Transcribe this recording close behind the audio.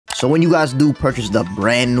So when you guys do purchase the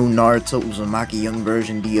brand new Naruto Uzumaki Young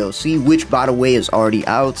Version DLC, which by the way is already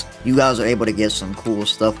out, you guys are able to get some cool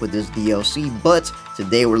stuff with this DLC. But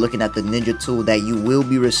today we're looking at the Ninjutsu that you will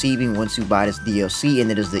be receiving once you buy this DLC,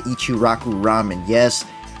 and it is the Ichiraku Ramen. Yes,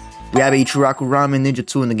 we have Ichiraku Ramen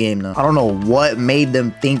Ninjutsu in the game now. I don't know what made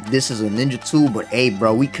them think this is a Ninjutsu, but hey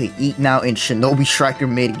bro, we could eat now in Shinobi Striker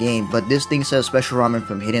mid-game. But this thing says special ramen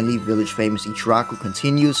from Hidden Leaf Village famous Ichiraku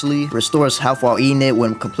continuously restores health while eating it.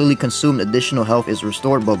 When completely consumed, additional health is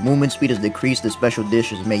restored, but movement speed is decreased. The special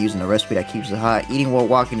dish is made using a recipe that keeps it hot. Eating while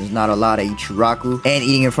walking is not allowed at Ichiraku, and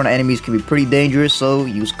eating in front of enemies can be pretty dangerous, so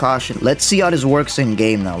use caution. Let's see how this works in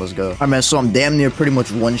game now. Let's go. Alright man, so I'm damn near pretty much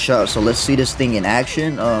one shot, so let's see this thing in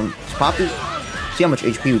action. Let's pop it. See how much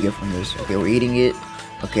HP we get from this. Okay, we're eating it.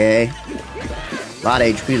 Okay. A lot of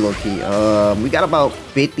HP low-key. We got about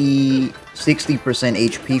 50-60%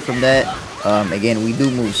 HP from that. Again, we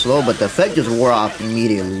do move slow, but the effect just wore off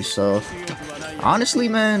immediately. So, honestly,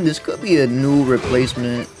 man, this could be a new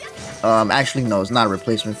replacement. Actually, no, it's not a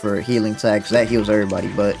replacement for healing tags. That heals everybody,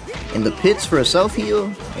 but in the pits for a self-heal,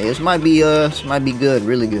 hey, this might be good,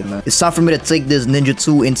 really good, man. It's time for me to take this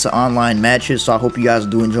Ninjutsu into online matches, so I hope you guys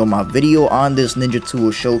do enjoy my video on this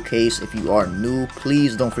Ninjutsu showcase. If you are new,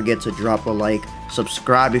 please don't forget to drop a like,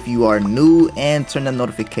 subscribe if you are new, and turn the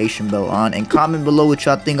notification bell on, and comment below what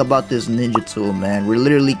y'all think about this Ninjutsu, man. We're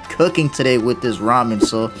literally cooking today with this ramen,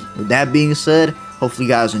 so with that being said, hopefully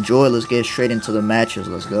you guys enjoy. Let's get straight into the matches.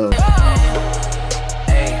 Let's go.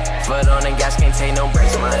 Hey, foot on the gas, can't take no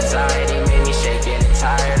breaks. My anxiety made me shake, getting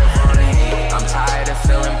tired of all the hate. I'm tired of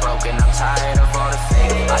feeling broken, I'm tired of all the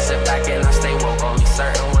fake. I sit back and I stay woke, only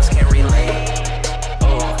certain ones can relate.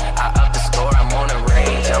 Oh, I up the score, I'm on a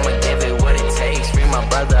range. I'ma give it what it takes, free my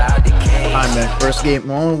brother out the cage. Alright man, first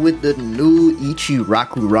game on with the new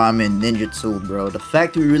Ichiraku Ramen Ninjutsu, bro. The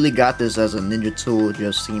fact we really got this as a Ninjutsu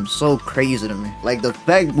just seems so crazy to me. Like, the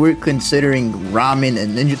fact we're considering ramen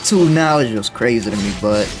and Ninjutsu now is just crazy to me.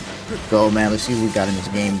 But go man, let's see what we got in this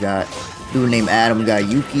game. We got dude named Adam, we got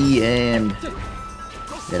Yuki, and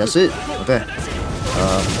yeah, that's it. Okay.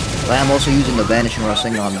 I am also using the Vanishing Rod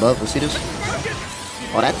signal on buff. Let's see this.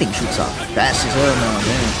 Oh, that thing shoots out fast as hell now,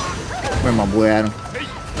 man. Where my boy Adam?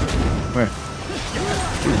 Where?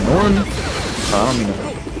 One? Oh, I don't mean to.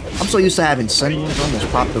 I'm so used to having Sunbeams. I almost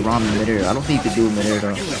popped the ramen midair. I don't think you can do it midair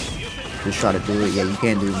though. Just try to do it. Yeah, you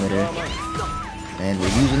can do it midair. And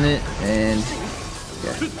we're using it. And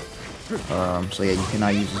yeah. So yeah, you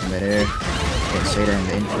cannot use this midair. Can't say that in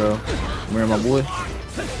the intro. Where my boy?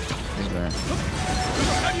 This man.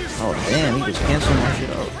 Oh damn, he just canceled my shit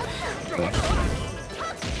out. Okay.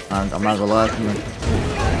 I'm not gonna lie. Come here.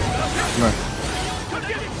 Come here.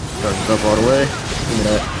 Start this up all the way. Give me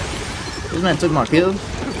that. This man took my kill.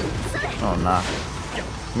 Oh nah.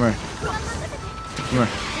 Come here. Come here.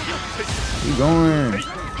 Keep going.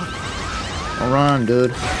 Don't run,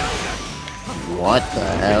 dude. What the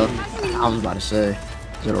hell? I was about to say.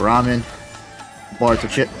 Is it a ramen? Boruto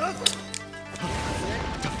chip.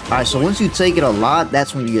 Alright, so once you take it a lot,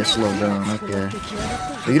 that's when you get slowed down. Okay.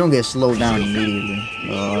 So you don't get slowed down immediately.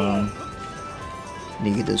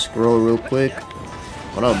 Need to get this scroll real quick.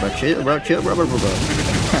 What up, bro? Chill, bro. Chill, bro.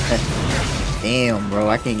 Damn, bro.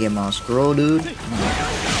 I can't get my scroll, dude.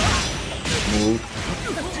 Move.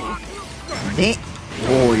 Damn.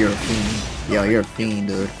 Oh, you're a fiend. Yo, you're a fiend,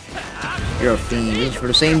 dude. You're a fiend. This is for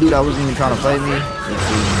the same dude that wasn't even trying to fight me.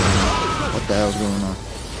 What the hell's going on?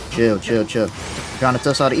 Chill. Trying to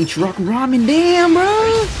test out the Ichiraku Ramen. Damn,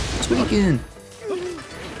 bro. Tweaking.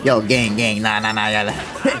 Yo, gang. Nah.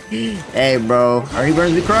 Hey, bro.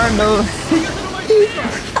 ErnieBurns be crying, though.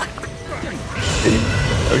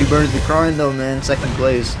 ErnieBurns be crying, though, man. Second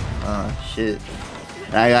place. Shit.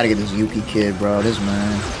 I gotta get this Yuki kid, bro. This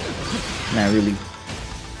man really.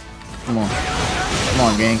 Come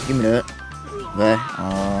on, gang. Give me that. Okay.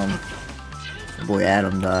 Boy,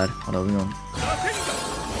 Adam died. Hold on, we gonna.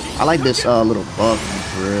 I like this little buff, man,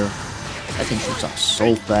 for real. That thing shoots out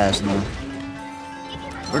so fast now.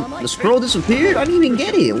 The scroll disappeared? I didn't even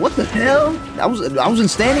get it. What the hell? I wasn't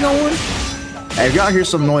standing on one? Hey, if y'all hear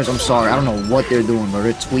some noise, I'm sorry. I don't know what they're doing, bro.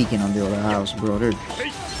 They're tweaking on the other house, bro.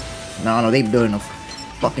 No, they building a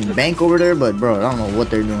fucking bank over there, but bro, I don't know what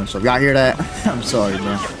they're doing. So if y'all hear that, I'm sorry,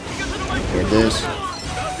 bro. Get this.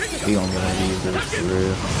 We gonna use this for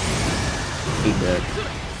real. Keep that.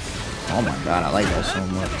 Oh my god, I like that so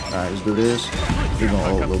much. Alright, let's do this. We're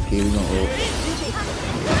gonna ult, low key. We're gonna ult.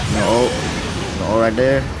 We're gonna ult right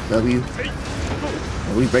there. W.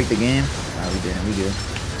 Did we break the game? Nah, we didn't. We good.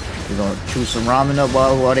 We're gonna chew some ramen up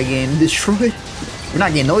while they getting destroyed. We're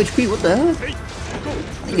not getting no HP. What the hell?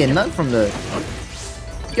 I ain't getting nothing from the.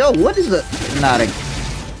 Yo, what is the. Nah,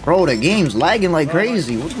 Bro, the game's lagging like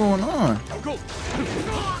crazy. What's going on?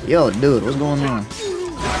 Yo, dude, what's going on?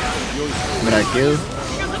 Did I kill?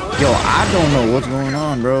 Yo, I don't know what's going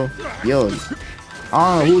on, bro. Yo,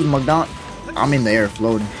 I don't know who's McDonald. I'm in the air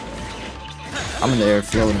floating. I'm in the air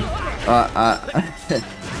floating.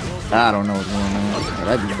 I don't know what's going on.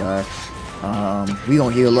 That'd be bad. We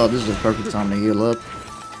gonna heal up. This is the perfect time to heal up.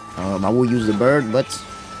 I will use the bird, but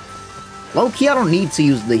low key, I don't need to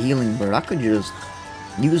use the healing bird. I could just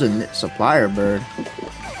use a supplier bird.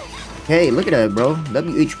 Hey, look at that, bro.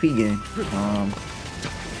 WHP game.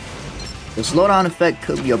 The slowdown effect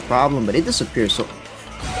could be a problem, but it disappears. So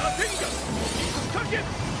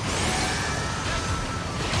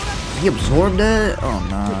he absorbed that? Oh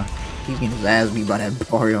nah. He's getting his ass beat by that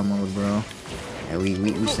Barrio mode, bro. Yeah, we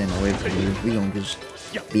staying away from you. We gonna just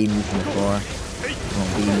beat me from afar. We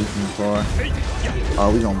gonna beat me from afar.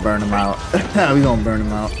 Oh, we gonna burn him out. We gonna burn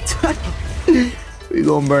him out. We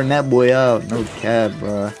gonna burn that boy out. No cap,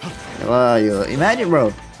 bro. Wow, yo. Imagine,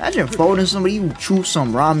 bro. Imagine folding somebody. You chew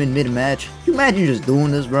some ramen mid-match. You imagine just doing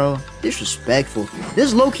this, bro? Disrespectful. This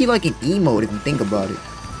is low-key like an emote if you think about it.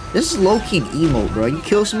 This is low-key an emote, bro. You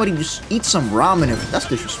kill somebody, just eat some ramen. That's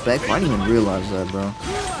disrespectful. I didn't even realize that, bro.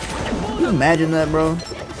 Can you imagine that, bro?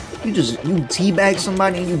 You teabag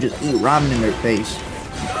somebody and you just eat ramen in their face.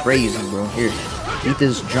 Crazy, bro. Here, eat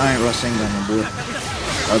this giant Rasengan, my boy.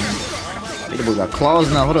 This boy got claws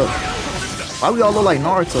now. Hold up. Why we all look like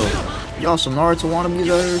Naruto? Y'all some Naruto wannabes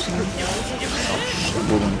out here or something? Oh, shit,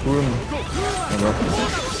 boy gonna Kurama. Hey, bro.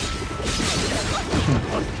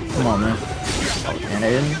 Come on, man. Oh, can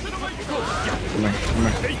they hit me?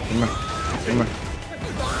 Come here.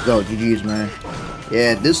 Go, GG's, man.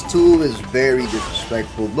 Yeah, this tool is very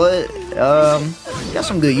disrespectful, but got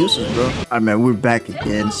some good uses, bro. Alright, man, we're back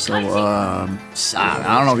again. So I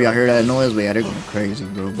don't know if y'all heard that noise, but yeah, they're going crazy,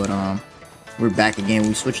 bro. But we're back again.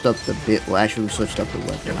 We switched up the bit. Well, actually, we switched up the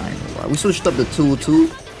weapon. I ain't gonna lie. We switched up the tool too.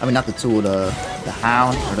 I mean, not the tool, the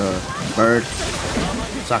hound or the bird.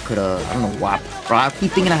 So I could I don't know why. Bro, I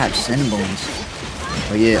keep thinking I have sin bones.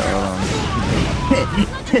 But yeah,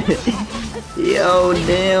 yo,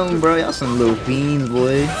 damn, bro, y'all some little fiends,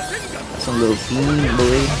 boy. Some little fiends,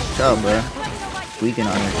 boy. What's up, bro? Tweaking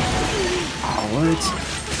on it. Oh, what?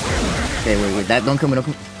 Okay, wait, that don't come in.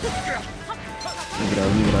 Move it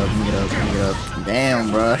up.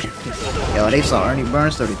 Damn, bro. Yo, they saw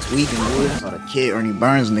ErnieBurns started tweaking, boy. I saw the kid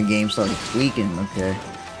ErnieBurns in the game started tweaking. Okay.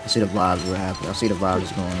 I see the vibes we're having. I see the vibes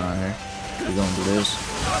that's going on here. We're gonna do this.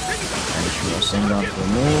 And sure I'll send off the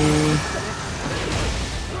moon.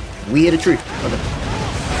 We hit a tree. Okay.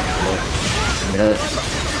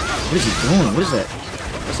 What is he doing? What is that?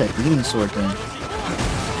 What's that demon sword thing?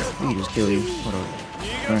 He just kill you. Hold on.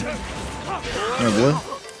 Come here, boy.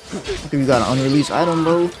 Okay, we got an unreleased item,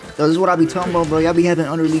 bro. Yo, this is what I be talking about, bro. Y'all be having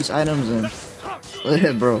unreleased items and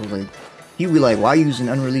bro, like, you be like, why using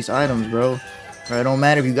unreleased items, bro? Bro, it don't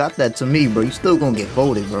matter if you got that to me, bro. You still gonna get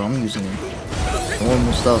voted, bro. I'm using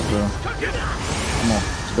normal stuff, bro. Come on,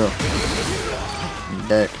 let's go. Need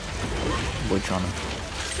that. Boy, trying to.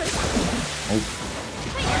 Oh.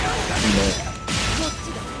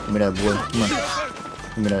 Give me that, boy. Come on.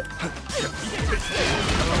 Give me that.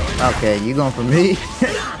 Okay, you going for me?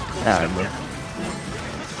 Alright, bro.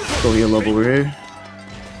 Let's go heal up over here.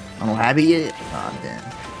 I don't have it yet? Ah, damn.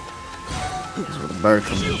 This is where the bird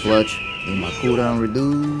comes in clutch. Get my cooldown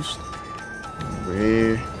reduced. Over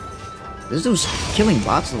here. This dude's killing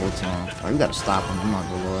bots the whole time. Oh, you gotta stop him. I'm not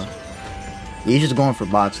gonna lie. Yeah, he's just going for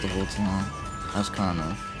bots the whole time. That's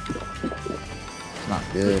kinda... It's not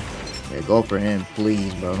good. Yeah, go for him,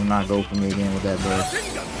 please, bro. Do not go for me again with that bird.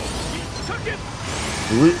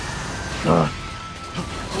 Do it.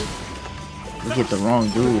 We hit the wrong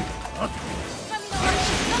dude.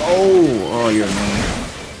 Oh, you're annoying.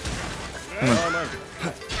 Come on.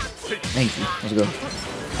 Thank you. Let's go.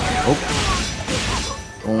 Oh.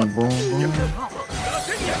 Boom, boom, boom.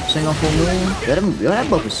 Sing off full moon. That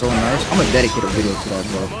buff is so nice. I'm gonna dedicate a video to that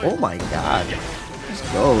buff. Oh my god. Let's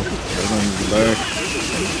go. We're gonna use the bird.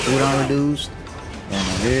 Cooldown reduced. Down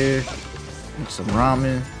over here. Eat some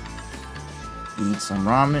ramen. Eat some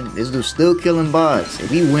ramen. This dude's still killing bots. If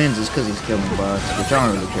he wins, it's because he's killing bots. Which I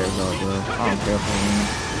don't really care about, bro. I don't care for him.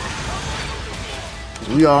 Cause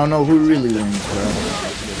we all know who really wins, bro.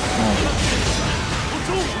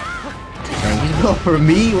 Man, he's going for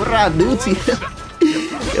me? What did I do to you?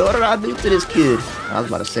 Yo, what did I do to this kid? I was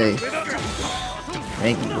about to say.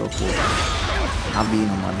 Thank you, bro. I'm beating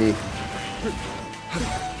on my dick.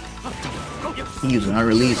 He using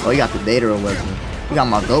unreleased. Oh, he got the data weapon. You got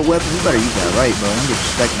my goat weapon? You better use that right, bro. I'm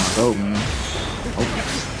disrespecting my goat, man. Oh,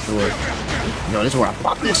 sure. Yo, this is where I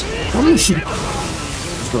pop this. Holy shit.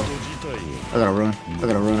 Let's go. I gotta run. I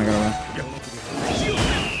gotta run. I gotta run.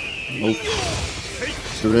 Nope.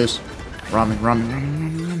 Let's do this. Ramen, ramen,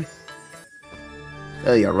 ramen, ramen.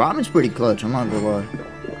 Hell yeah, ramen's pretty clutch. I'm not gonna lie.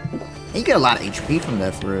 And you get a lot of HP from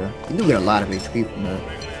that, for real. You do get a lot of HP from that.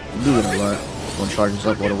 You do get a lot. Gonna charge this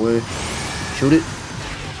up all the way. Shoot it.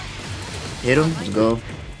 Hit him. Let's go.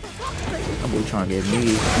 That boy trying to get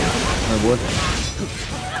me. My boy.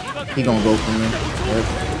 He gonna go for me. Yep.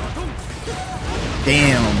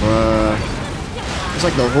 Damn, bruh. It's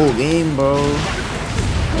like the whole game, bro.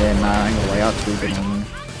 Yeah, nah, I ain't gonna lay out too good on me.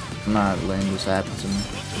 I'm not letting this happen to me.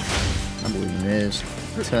 I believe in this.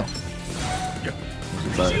 This is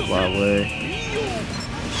about to fly away.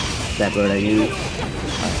 That bird at you.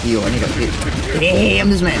 Yo, I need a hit. Damn,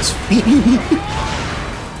 this man's fiending.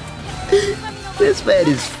 This man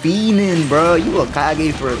is fiending, bro. You a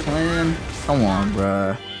Kage for a clan? Come on,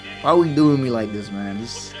 bro. Why we doing me like this, man?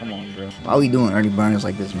 Come on, bro. Why we doing ErnieBurns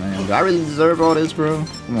like this, man? Do I really deserve all this, bro?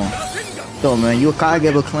 Come on. Yo, man, you a Kage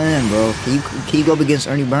of a clan, bro. Can you go up against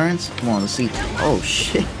ErnieBurns? Come on, let's see. Oh,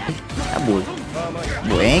 shit. That boy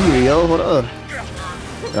angry, yo. Hold up.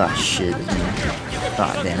 Ah, shit, man.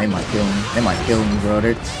 God damn, they might kill me. They might kill me, bro.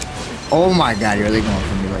 Oh my god, you're really going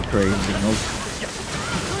for me like crazy. Nope.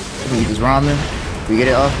 Can we eat this ramen? Can we get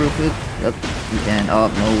it off real quick? Yep, we can. Oh,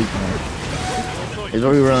 no, we can't. Here's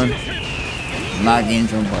where we run. I'm not getting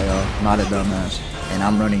jumped by y'all. I'm not a dumbass. And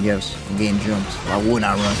I'm running, yes. I'm getting jumped. I would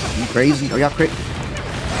not run. You crazy? Are y'all crazy?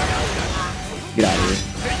 Get out of here.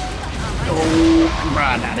 Oh,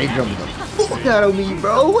 bro, now they jumped the fuck out of me,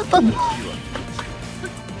 bro. What the?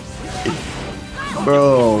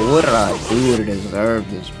 Bro, what did I do to deserve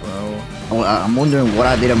this, bro? I'm wondering what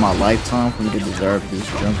I did in my lifetime for me to deserve this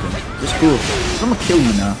jumping. It's cool. I'm gonna kill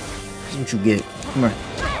you now. This is what you get. Come here.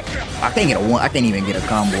 I can't get a one. I can't even get a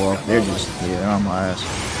combo off. They're just, yeah, they're on my ass.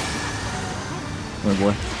 Come here,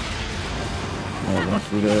 boy. Oh, run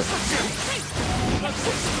through that.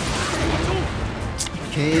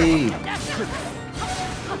 Okay.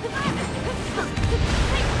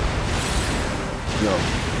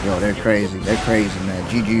 Yo, they're crazy. They're crazy, man.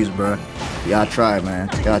 GG's, bro. Y'all try, man.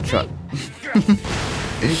 Y'all try.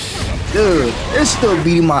 Dude, they're still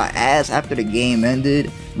beating my ass after the game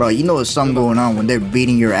ended. Bro, you know there's something going on when they're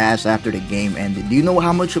beating your ass after the game ended. Do you know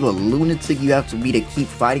how much of a lunatic you have to be to keep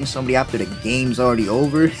fighting somebody after the game's already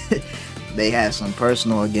over? They had some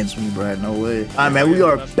personal against me, bro. No way. Alright, man, we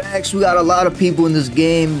are back. So we got a lot of people in this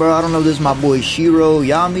game, bro. I don't know if this is my boy Shiro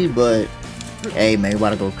Yami, but hey, man, we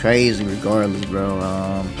about to go crazy regardless, bro.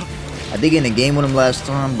 I did get in a game with him last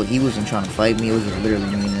time, but he wasn't trying to fight me. It was just literally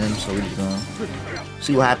me and him, so we're just gonna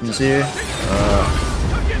see what happens here.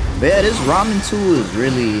 But yeah, this ramen tool is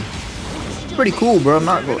really pretty cool, bro. I'm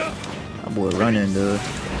not going. My boy running, dude.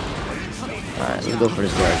 Alright, let's go for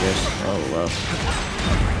this guy, I guess. Oh, wow.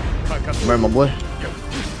 Where my boy?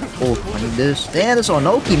 Oh, I need this. Damn, this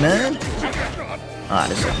Onoki, man. Ah,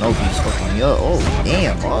 this Onoki's fucking me up. Oh,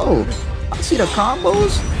 damn. Oh, I see the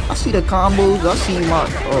combos. I see the combos. I see my.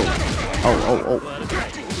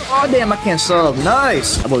 Oh, damn, I can't sub.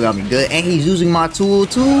 Nice. That boy got me good. And he's using my tool,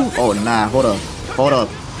 too. Oh, nah. Hold up. Hold up.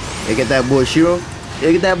 Yeah, get that boy, Shiro.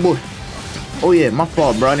 Yeah, get that boy. Oh, yeah. My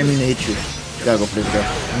fault, bro. I didn't mean to hit you. You gotta go for this guy.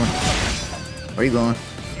 Come on. Where you going?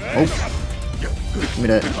 Oh. Give me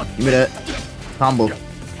that. Give me that. Combo.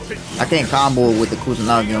 I can't combo with the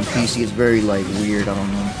Kusanagi on PC. It's very, like, weird. I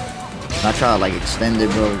don't know. I try to, like, extend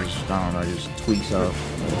it, bro. Just, I don't know. Just tweaks out.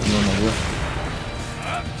 You know my boy?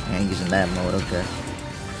 I ain't using that mode. Okay.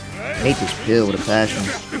 I hate this pill with a passion.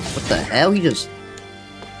 What the hell? He just...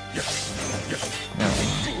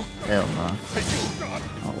 Hell no.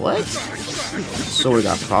 Oh, what? Sword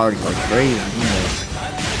got party like crazy. You know.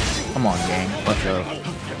 Come on, gang. Watch out.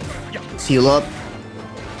 Let's heal up.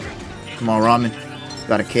 Come on, ramen.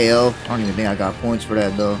 Got a KO. I don't even think I got points for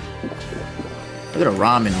that, though. Look at the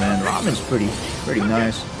ramen, man. Ramen's pretty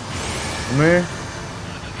nice. Come here.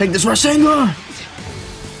 Take this Rasengan!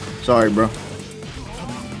 Sorry, bro.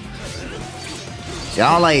 See,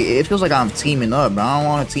 I don't like... It feels like I'm teaming up, but I don't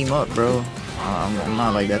want to team up, bro. I'm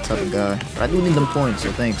not like that type of guy. But I do need them points,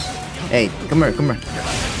 so thanks. Hey, come here, come here. Come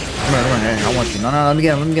here, come here. Hey, I want you. No, let me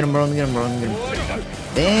get him, bro. Let me get him, bro.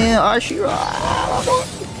 Damn, Ashira.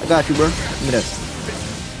 I got you, bro. Give me that.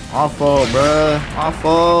 My fault, bro. My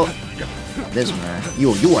fault. This man.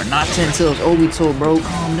 You are not 10 tails Obito, bro.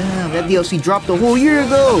 Calm down. That DLC dropped a whole year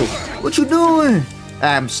ago. What you doing?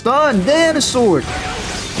 I'm stunned. Damn, the sword.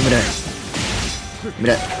 Give me that. Give me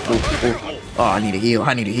that. Oh, I need a heal.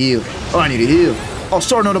 I need a heal. Oh, I need a heal. Oh,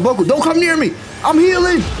 sorry, no, the Boku. Don't come near me. I'm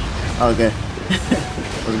healing. Okay.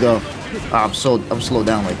 Let's go. Oh, I'm slowed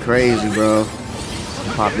down like crazy, bro.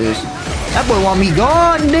 Pop this. That boy want me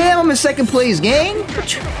gone. Damn, I'm in second place, gang.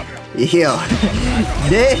 Yo.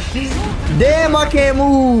 Damn, I can't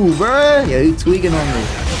move, bruh. Yo, he tweaking on me.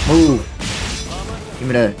 Move. Give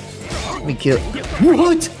me that. Let me kill.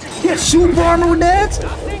 What? He has super armor with that?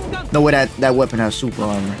 No way that weapon has super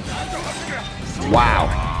armor.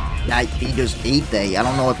 Wow. He just ate that. I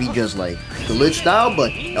don't know if he just like glitched out,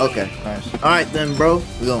 but okay. Nice. Alright then, bro.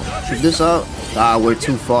 We're gonna shoot this out. Ah, we're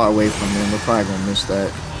too far away from him. We're probably gonna miss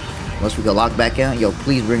that. Unless we can lock back in. Yo,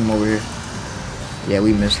 please bring him over here. Yeah,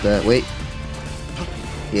 we missed that. Wait.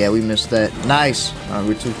 Yeah, we missed that. Nice. Alright,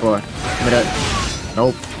 we're too far. Give me that.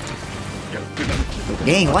 Nope.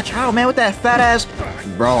 Dang, watch out, man, with that fat ass.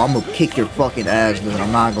 Bro, I'm gonna kick your fucking ass, dude.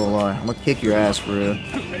 I'm not gonna lie. I'm gonna kick your ass for real.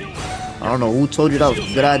 I don't know who told you that was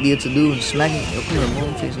a good idea to do. Smack it. Yo, come here,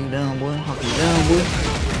 boy. Chasing you down, boy. Hawk you down, boy.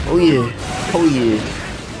 Oh, yeah. Oh, yeah.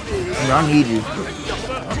 I need you.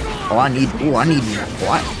 Oh, I need you.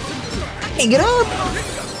 What? I can't get up.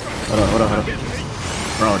 Hold up.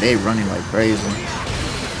 Bro, they running like crazy.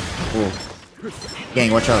 Whoa.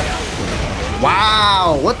 Gang, watch out.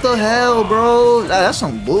 Wow, what the hell, bro? That's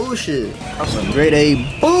some bullshit. That's some grade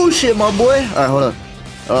A bullshit, my boy. Alright, hold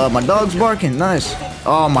up. My dog's barking. Nice.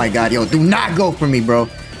 Oh my god, yo, do not go for me, bro.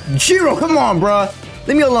 Jiro, come on, bro.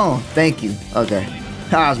 Leave me alone. Thank you. Okay.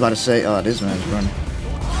 I was about to say, oh, this man's running.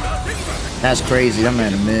 That's crazy. That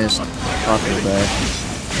man missed. Off his back.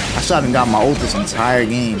 I still haven't got my ult this entire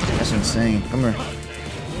game. That's insane. Come here.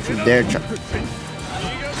 Don't you dare try.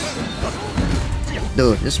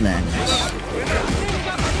 Dude, this man is...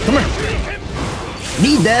 Come here.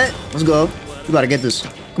 Need that. Let's go. You gotta get this.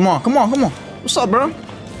 Come on. What's up, bro?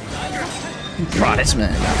 Bro, this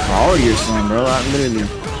man got priority or something, bro. I literally...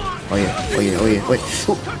 Oh, yeah. Wait.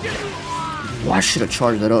 Ooh. Well, I should have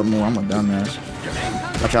charged that up more. I'm a dumbass.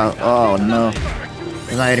 Watch out. Oh, no.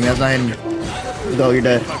 That's not hitting me. Let's go, you're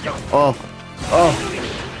dead. Oh.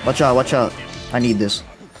 Watch out. I need this.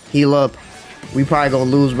 Heal up. We probably gonna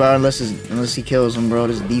lose, bro, unless he kills him, bro.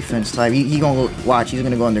 This defense type. He gonna go, watch. He's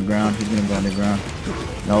gonna go underground.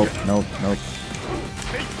 Nope.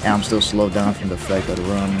 And I'm still slowed down from the effect of the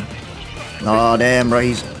run. Oh damn, bro.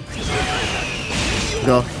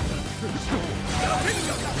 Go.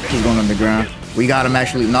 He's going underground. We got him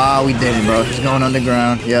actually. Nah, we didn't, bro. He's going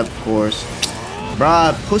underground. Yep, of course.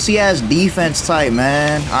 Bro, pussy ass defense type,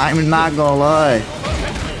 man. I'm not gonna lie.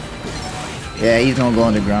 Yeah, he's gonna go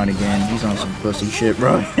underground again. He's on some pussy shit,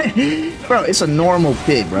 bro. Bro, it's a normal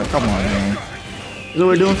pit, bro. Come on, man. This is what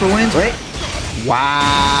we're doing for wins, right?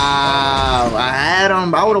 Wow. I had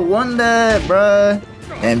him. I would've won that, bro.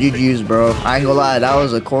 Damn, GG's, bro. I ain't gonna lie, that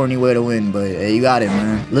was a corny way to win, but hey, you got it,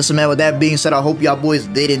 man. Listen, man, with that being said, I hope y'all boys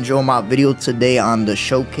did enjoy my video today on the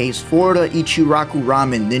showcase for the Ichiraku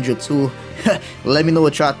Ramen Ninjutsu. Let me know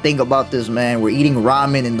what y'all think about this, man. We're eating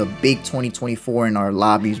ramen in the big 2024 in our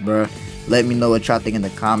lobbies, bro. Let me know what y'all think in the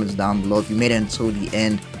comments down below. If you made it until the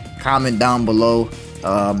end, comment down below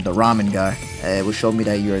the ramen guy. It will show me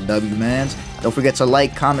that you're a W, man. Don't forget to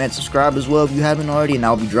like, comment, and subscribe as well if you haven't already. And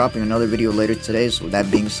I'll be dropping another video later today. So with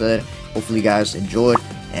that being said, hopefully you guys enjoyed.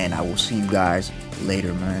 And I will see you guys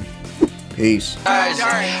later, man. Peace.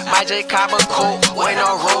 Might just cop a coupe with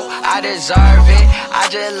no roof. I deserve it. I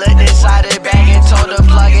just looked inside the bag and told the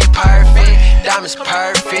plug it perfect. Diamonds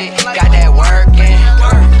perfect. Got that working.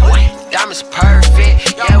 Diamonds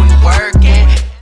perfect. Yeah, we work.